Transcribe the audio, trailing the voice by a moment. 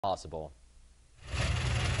possible.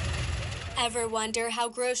 Ever wonder how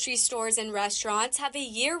grocery stores and restaurants have a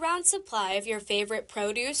year-round supply of your favorite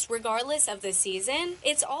produce regardless of the season?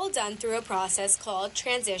 It's all done through a process called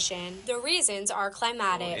transition. The reasons are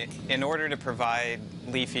climatic. In order to provide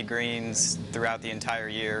leafy greens throughout the entire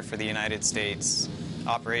year for the United States,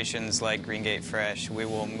 operations like Greengate Fresh, we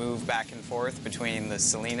will move back and forth between the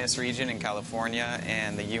Salinas region in California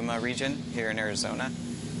and the Yuma region here in Arizona.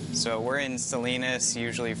 So we're in Salinas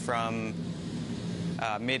usually from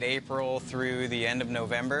mid-April through the end of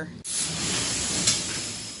November.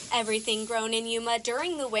 Everything grown in Yuma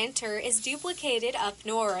during the winter is duplicated up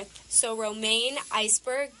north. So romaine,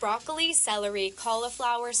 iceberg, broccoli, celery,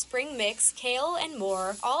 cauliflower, spring mix, kale, and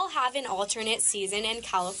more all have an alternate season in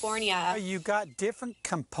California. You got different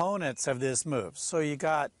components of this move. So you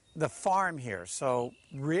got the farm here. So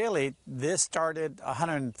really, this started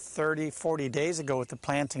 130, 40 days ago with the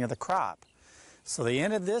planting of the crop. So the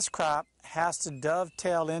end of this crop has to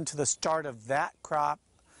dovetail into the start of that crop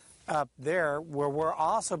up there, where we're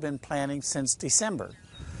also been planting since December.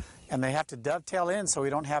 And they have to dovetail in so we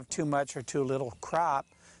don't have too much or too little crop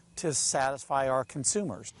to satisfy our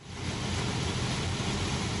consumers.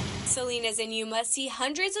 Salinas and Yuma see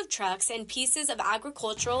hundreds of trucks and pieces of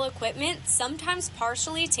agricultural equipment, sometimes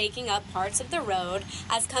partially taking up parts of the road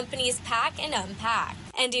as companies pack and unpack.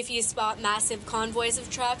 And if you spot massive convoys of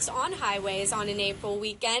trucks on highways on an April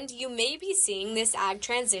weekend, you may be seeing this ag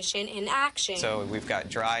transition in action. So we've got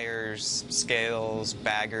dryers, scales,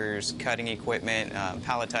 baggers, cutting equipment,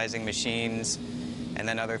 palletizing machines, and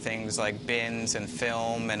then other things like bins and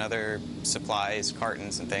film and other supplies,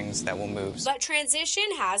 cartons and things that will move. But transition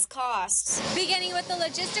has costs. Beginning with the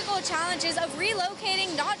logistical challenges of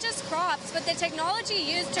relocating not just crops, but the technology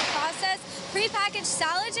used to process prepackaged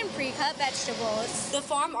salads and pre-cut vegetables. The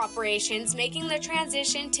farm operations making the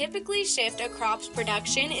transition typically shift a crop's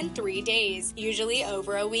production in 3 days, usually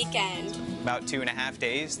over a weekend. About 2.5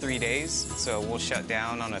 days, 3 days. So we'll shut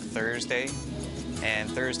down on a Thursday.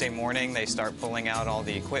 And Thursday morning, they start pulling out all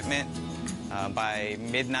the equipment. By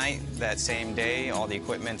midnight that same day, all the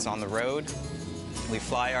equipment's on the road. We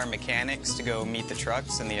fly our mechanics to go meet the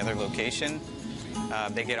trucks in the other location.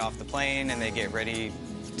 They get off the plane and they get ready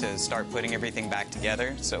to start putting everything back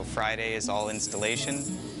together. So Friday is all installation.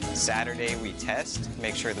 Saturday we test,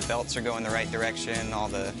 make sure the belts are going the right direction, all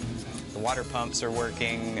the water pumps are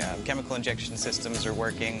working, chemical injection systems are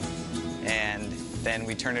working, and then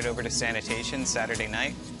we turn it over to sanitation Saturday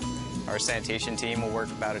night. Our sanitation team will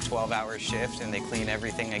work about a 12-hour shift and they clean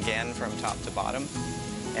everything again from top to bottom.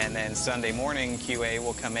 And then Sunday morning, QA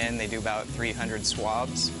will come in, they do about 300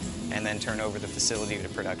 swabs, and then turn over the facility to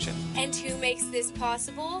production. And who makes this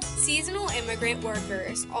possible? Seasonal immigrant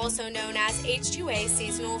workers, also known as H-2A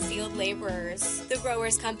seasonal field laborers. The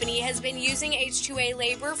Growers Company has been using H-2A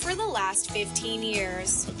labor for the last 15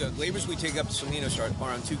 years. The laborers we take up to Salinas are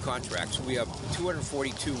on 2 contracts. We have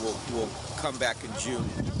 242 will come back in June.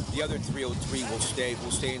 The other 303 will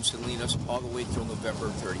stay in Salinas all the way till November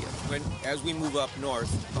 30th. As we move up north,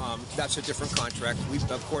 that's a different contract.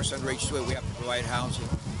 Of course, under H-2A, we have to provide housing.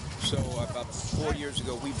 So about 4 years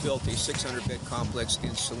ago, we built a 600-bed complex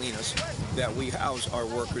in Salinas that we house our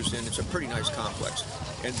workers in. It's a pretty nice complex.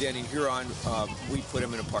 And then in Huron, we put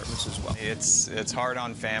them in apartments as well. It's hard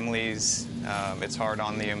on families, it's hard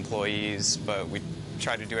on the employees, but we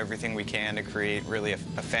try to do everything we can to create really a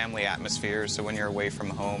family atmosphere, so when you're away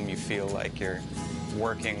from home, you feel like you're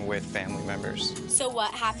working with family members. So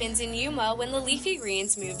what happens in Yuma when the leafy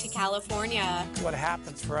greens move to California? What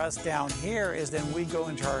happens for us down here is then we go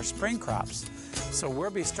into our spring crops. So we'll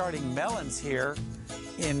be starting melons here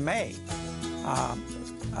in May.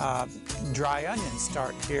 Dry onions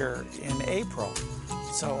start here in April.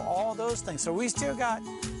 So all those things. So we still got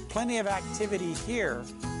plenty of activity here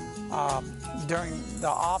during the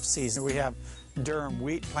off season. We have durum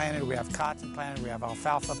wheat planted, we have cotton planted, we have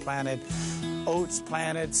alfalfa planted, oats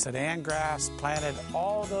planted, Sudan grass planted.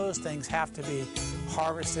 All those things have to be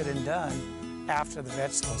harvested and done after the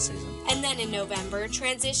vegetable season. And then in November,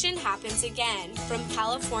 transition happens again, from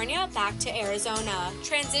California back to Arizona.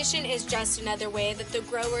 Transition is just another way that the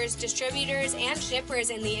growers, distributors, and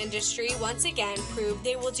shippers in the industry once again prove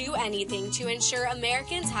they will do anything to ensure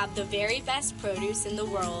Americans have the very best produce in the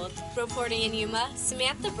world. Reporting in Yuma,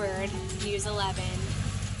 Samantha Bird, News 11.